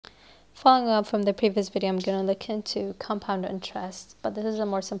Following up from the previous video, I'm going to look into compound interest, but this is a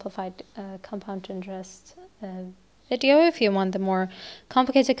more simplified compound interest video. If you want the more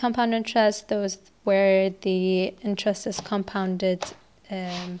complicated compound interest, those where the interest is compounded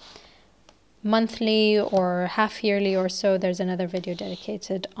monthly or half yearly or so, there's another video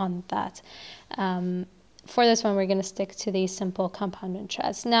dedicated on that. For this one, we're going to stick to the simple compound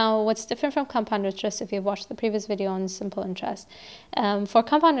interest. Now, what's different from compound interest, if you've watched the previous video on simple interest, for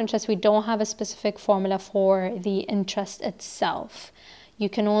compound interest, we don't have a specific formula for the interest itself. You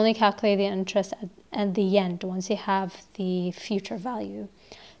can only calculate the interest at the end, once you have the future value.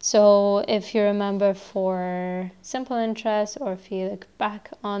 So if you remember for simple interest, or if you look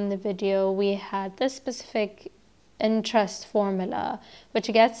back on the video, we had this specific interest formula,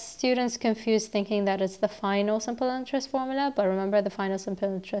 which gets students confused thinking that it's the final simple interest formula. But remember, the final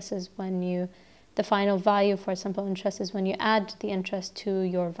simple interest is when the final value for simple interest is when you add the interest to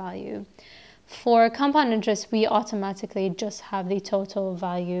your value. For compound interest, we automatically just have the total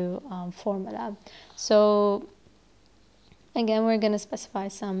value formula. So again, we're going to specify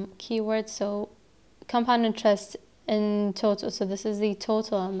some keywords. So compound interest in total, so this is the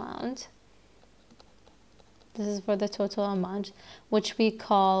total amount. This is for the total amount, which we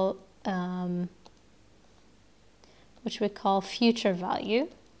call future value,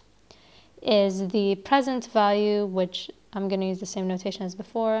 is the present value, which I'm going to use the same notation as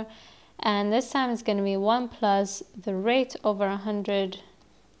before. And this time it's going to be 1 plus the rate over 100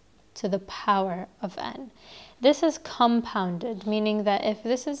 to the power of n. This is compounded, meaning that if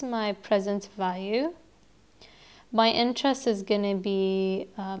this is my present value, my interest is going to be,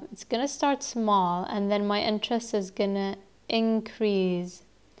 it's going to start small, and then my interest is going to increase.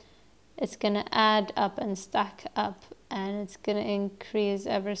 It's going to add up and stack up, and it's going to increase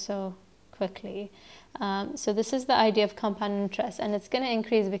ever so quickly. So this is the idea of compound interest, and it's going to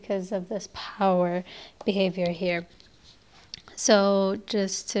increase because of this power behavior here. So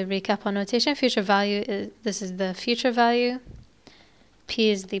just to recap on notation, future value this is the future value.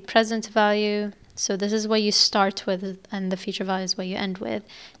 P is the present value. So this is what you start with, and the future value is what you end with.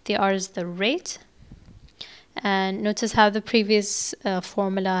 The R is the rate. And notice how the previous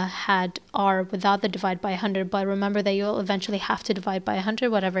formula had R without the divide by 100, but remember that you'll eventually have to divide by 100,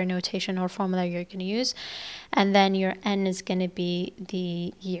 whatever notation or formula you're going to use. And then your N is going to be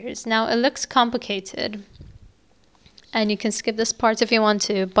the years. Now, it looks complicated, and you can skip this part if you want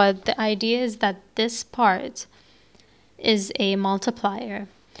to, but the idea is that this part is a multiplier.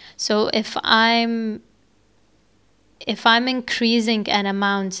 So if I'm increasing an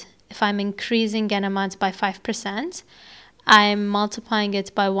amount, by 5%, I'm multiplying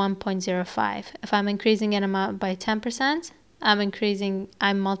it by 1.05. If I'm increasing an amount by 10%,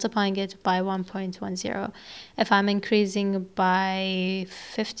 I'm multiplying it by 1.10. If I'm increasing by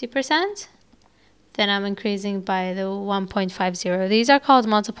 50%, then I'm increasing by the 1.50. These are called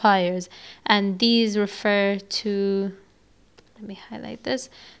multipliers, and these refer to, let me highlight this.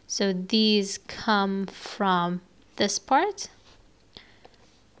 So these come from this part,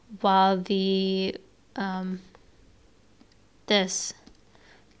 while the this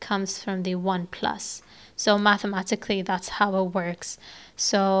comes from the 1 plus. So mathematically, that's how it works.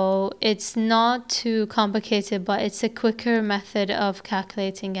 So it's not too complicated, but it's a quicker method of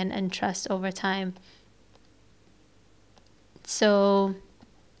calculating an interest over time. So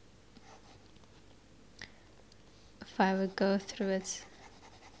if I would go through it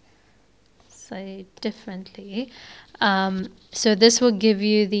slightly differently, so this will give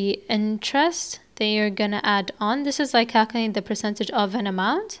you the interest that you're going to add on. This is like calculating the percentage of an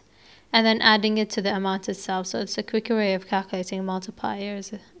amount and then adding it to the amount itself. So it's a quicker way of calculating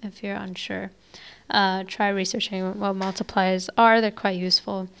multipliers if you're unsure. Try researching what multipliers are. They're quite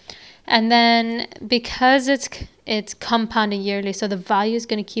useful. And then because it's compounding yearly, so the value is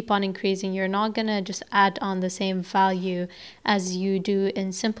going to keep on increasing. You're not going to just add on the same value as you do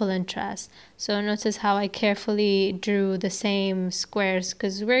in simple interest. So notice how I carefully drew the same squares,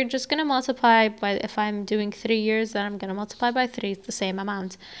 because we're just going to multiply by, if I'm doing 3 years, then I'm going to multiply by 3. It's the same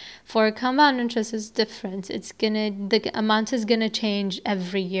amount. For compound interest, it's different. The amount is going to change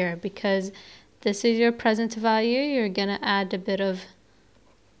every year, because this is your present value. You're going to add a bit of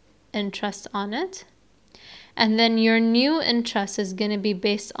interest on it, and then your new interest is going to be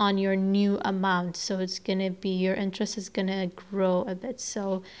based on your new amount. So it's going to be, your interest is going to grow a bit.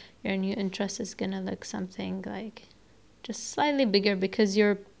 So your new interest is going to look something like just slightly bigger because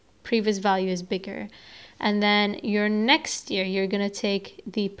your previous value is bigger. And then your next year, you're going to take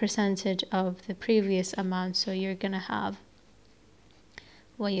the percentage of the previous amount. So you're going to have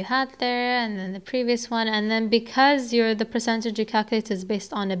what you had there and then the previous one, and then because the percentage you calculate is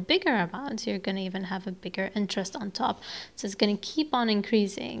based on a bigger amount, you're going to even have a bigger interest on top, so it's going to keep on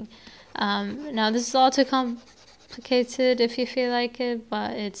increasing. Now this is all too complicated if you feel like it,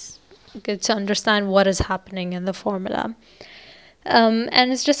 but it's good to understand what is happening in the formula.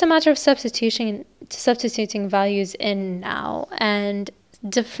 And it's just a matter of substituting values in now, and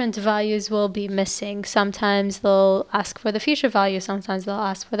different values will be missing. Sometimes they'll ask for the future value, sometimes they'll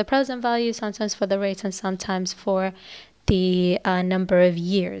ask for the present value, sometimes for the rate, and sometimes for the number of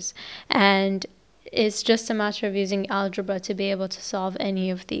years. And it's just a matter of using algebra to be able to solve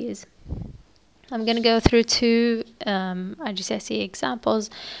any of these. I'm going to go through two IGCSE examples,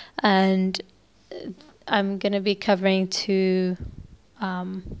 and I'm going to be covering two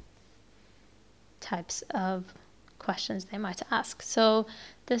types of questions they might ask. So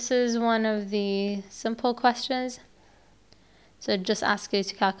this is one of the simple questions. So it just asks you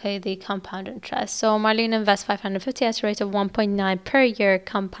to calculate the compound interest. So Marlene invests 550 at a rate of 1.9 per year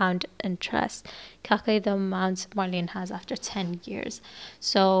compound interest. Calculate the amount Marlene has after 10 years.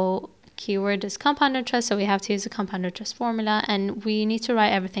 So keyword is compound interest, so we have to use the compound interest formula, and we need to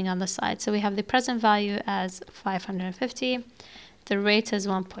write everything on the side. So we have the present value as 550, the rate is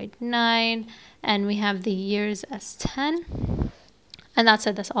 1.9, and we have the years as 10. And that's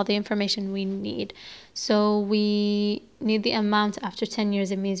it, that's all the information we need. So we need the amount after 10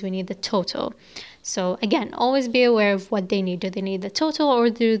 years, it means we need the total. So again, always be aware of what they need. Do they need the total or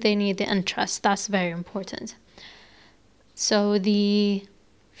do they need the interest? That's very important. So the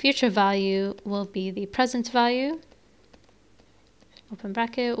future value will be the present value, open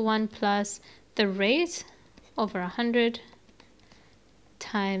bracket, 1 plus the rate over 100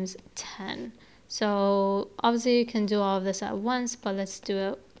 times 10. So obviously you can do all of this at once, but let's do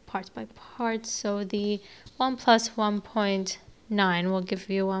it part by part. So the 1 plus 1.9 will give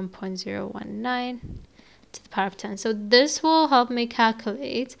you 1.019 to the power of 10. So this will help me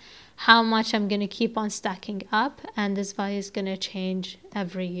calculate how much I'm going to keep on stacking up, and this value is going to change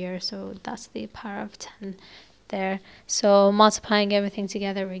every year. So that's the power of 10 there. So multiplying everything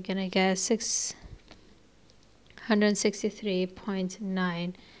together, we're going to get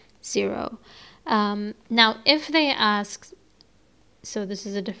 663.90. Now if they ask, so this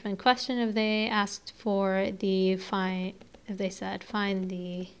is a different question, if they asked for the if they said find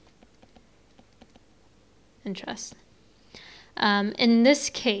the interest. In this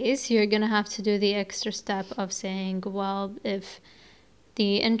case, you're going to have to do the extra step of saying, well, if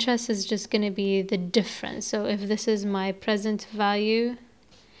the interest is just going to be the difference. So if this is my present value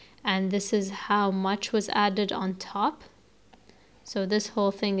and this is how much was added on top, so this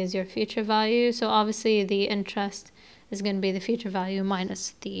whole thing is your future value. So obviously the interest is going to be the future value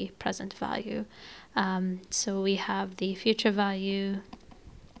minus the present value. So we have the future value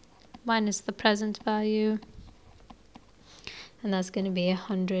minus the present value, and that's going to be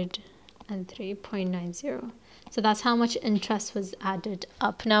 103.90. So that's how much interest was added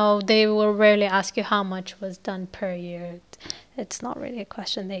up. Now, they will rarely ask you how much was done per year. It's not really a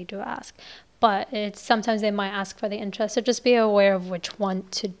question they do ask. But sometimes they might ask for the interest, so just be aware of which one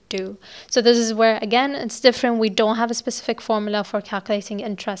to do. So this is where, again, it's different. We don't have a specific formula for calculating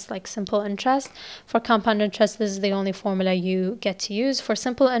interest, like simple interest. For compound interest, this is the only formula you get to use. For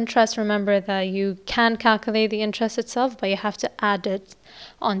simple interest, remember that you can calculate the interest itself, but you have to add it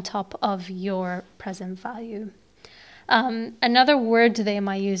on top of your present value. Another word they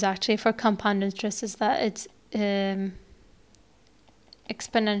might use actually for compound interest is that it's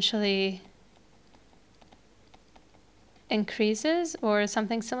exponentially increases or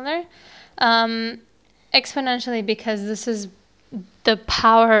something similar. Exponentially, because this is the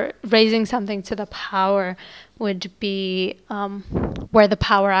power, raising something to the power would be where the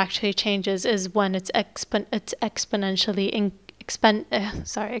power actually changes is when it's exponentially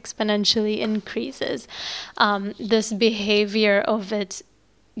exponentially increases. This behavior of it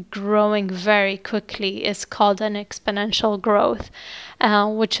growing very quickly is called an exponential growth,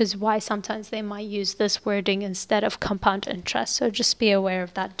 which is why sometimes they might use this wording instead of compound interest. So just be aware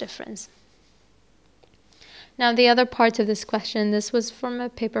of that difference. Now the other part of this question, this was from a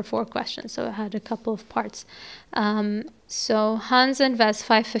paper 4 question, so it had a couple of parts. So Hans invests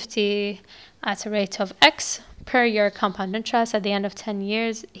 550 at a rate of X per year compound interest. At the end of 10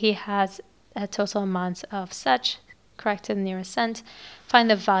 years, he has a total amount of such, correct to the nearest cent. Find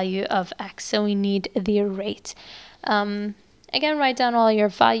the value of X. So we need the rate. Again, write down all your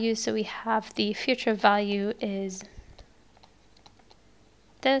values. So we have the future value is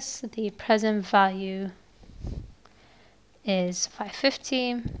this. The present value is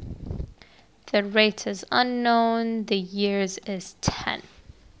 550. The rate is unknown. The years is 10.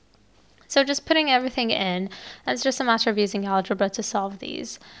 So just putting everything in, and it's just a matter of using algebra to solve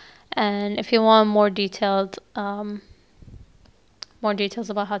these. And if you want more details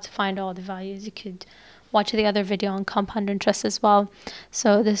about how to find all the values, you could watch the other video on compound interest as well.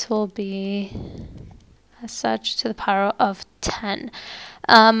 So this will be as such to the power of 10.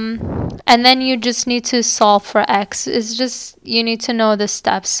 And then you just need to solve for x. It's just, you need to know the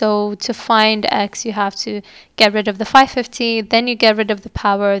steps. So to find x, you have to get rid of the 550, then you get rid of the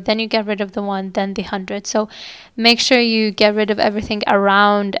power, then you get rid of the 1, then the 100. So make sure you get rid of everything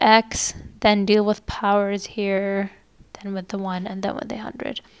around x, then deal with powers here, then with the 1, and then with the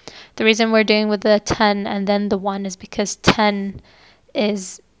 100. The reason we're doing with the 10 and then the 1 is because 10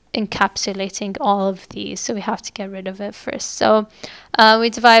 is encapsulating all of these, so we have to get rid of it first. So we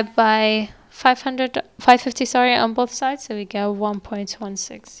divide by 550 sorry, on both sides, so we get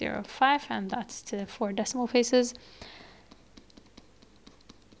 1.1605, and that's to 4 decimal places.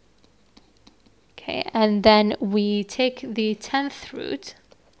 Okay, and then we take the 10th root,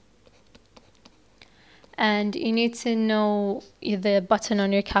 and you need to know the button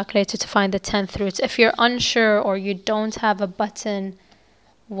on your calculator to find the 10th root. If you're unsure or you don't have a button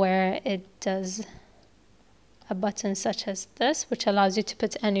where it does a button such as this, which allows you to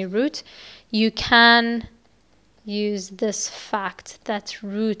put any root, you can use this fact that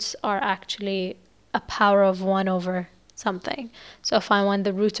roots are actually a power of 1 over something. So if I want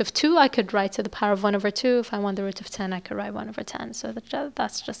the root of 2, I could write to the power of 1 over 2. If I want the root of 10, I could write 1 over 10. So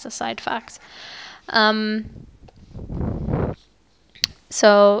that's just a side fact.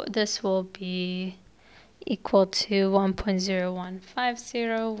 So this will be equal to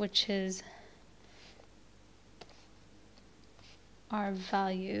 1.0150, which is our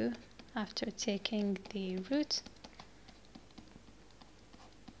value after taking the root.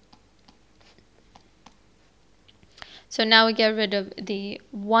 So now we get rid of the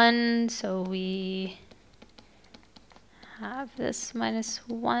 1, so we have this minus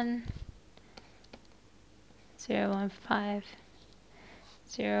 1, 0, 1, 5,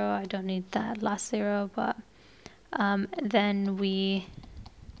 0, I don't need that last 0, but then we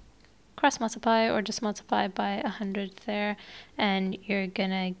cross multiply or just multiply by 100 there, and you're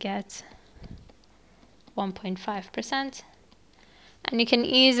gonna get 1.5%. And you can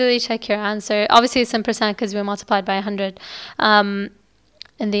easily check your answer. Obviously it's in percent because we multiplied by 100 in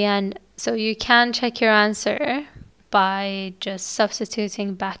the end. So you can check your answer by just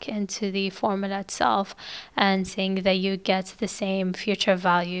substituting back into the formula itself and saying that you get the same future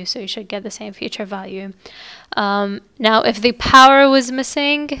value. So you should get the same future value. Now, if the power was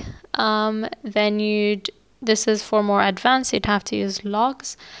missing, then this is for more advanced, you'd have to use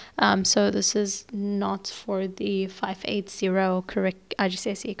logs. So this is not for the 580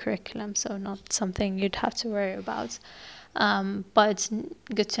 IGCSE curriculum, so not something you'd have to worry about. But it's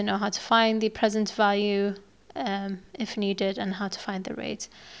good to know how to find the present value if needed and how to find the rate.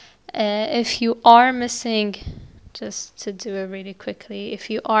 If you are missing, just to do it really quickly, if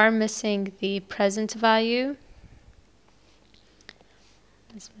you are missing the present value,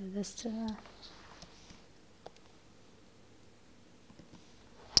 let's move this to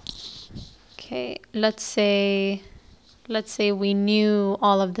okay, let's say we knew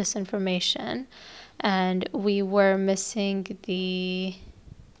all of this information and we were missing the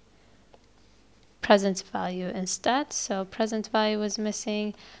present value instead. So present value was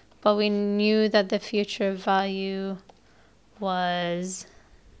missing, but we knew that the future value was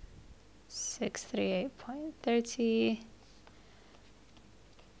 638.30.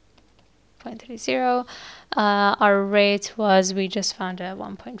 Our rate was, we just found at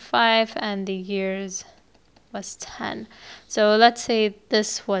 1.5, and the years was 10. So let's say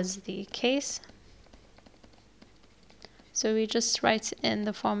this was the case. So we just write in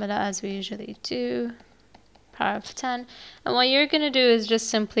the formula as we usually do, power of 10. And what you're going to do is just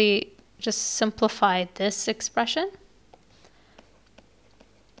simplify this expression.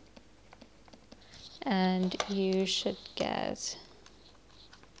 And you should get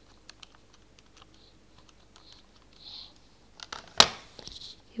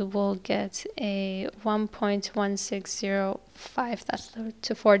you will get a 1.1605. That's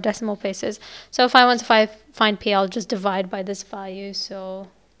to 4 decimal places. So if I want to find P, I'll just divide by this value. So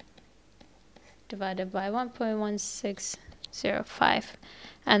divided by 1.1605,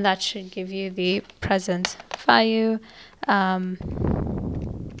 and that should give you the present value.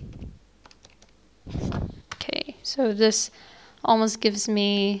 Okay, so this almost gives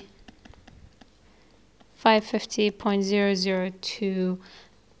me 550.002,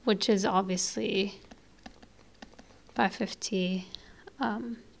 which is obviously 550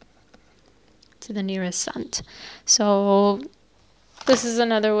 to the nearest cent. So This is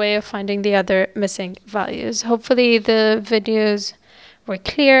another way of finding the other missing values. Hopefully the videos were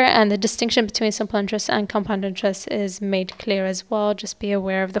clear and the distinction between simple interest and compound interest is made clear as well. Just be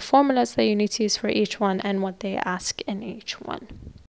aware of the formulas that you need to use for each one and what they ask in each one.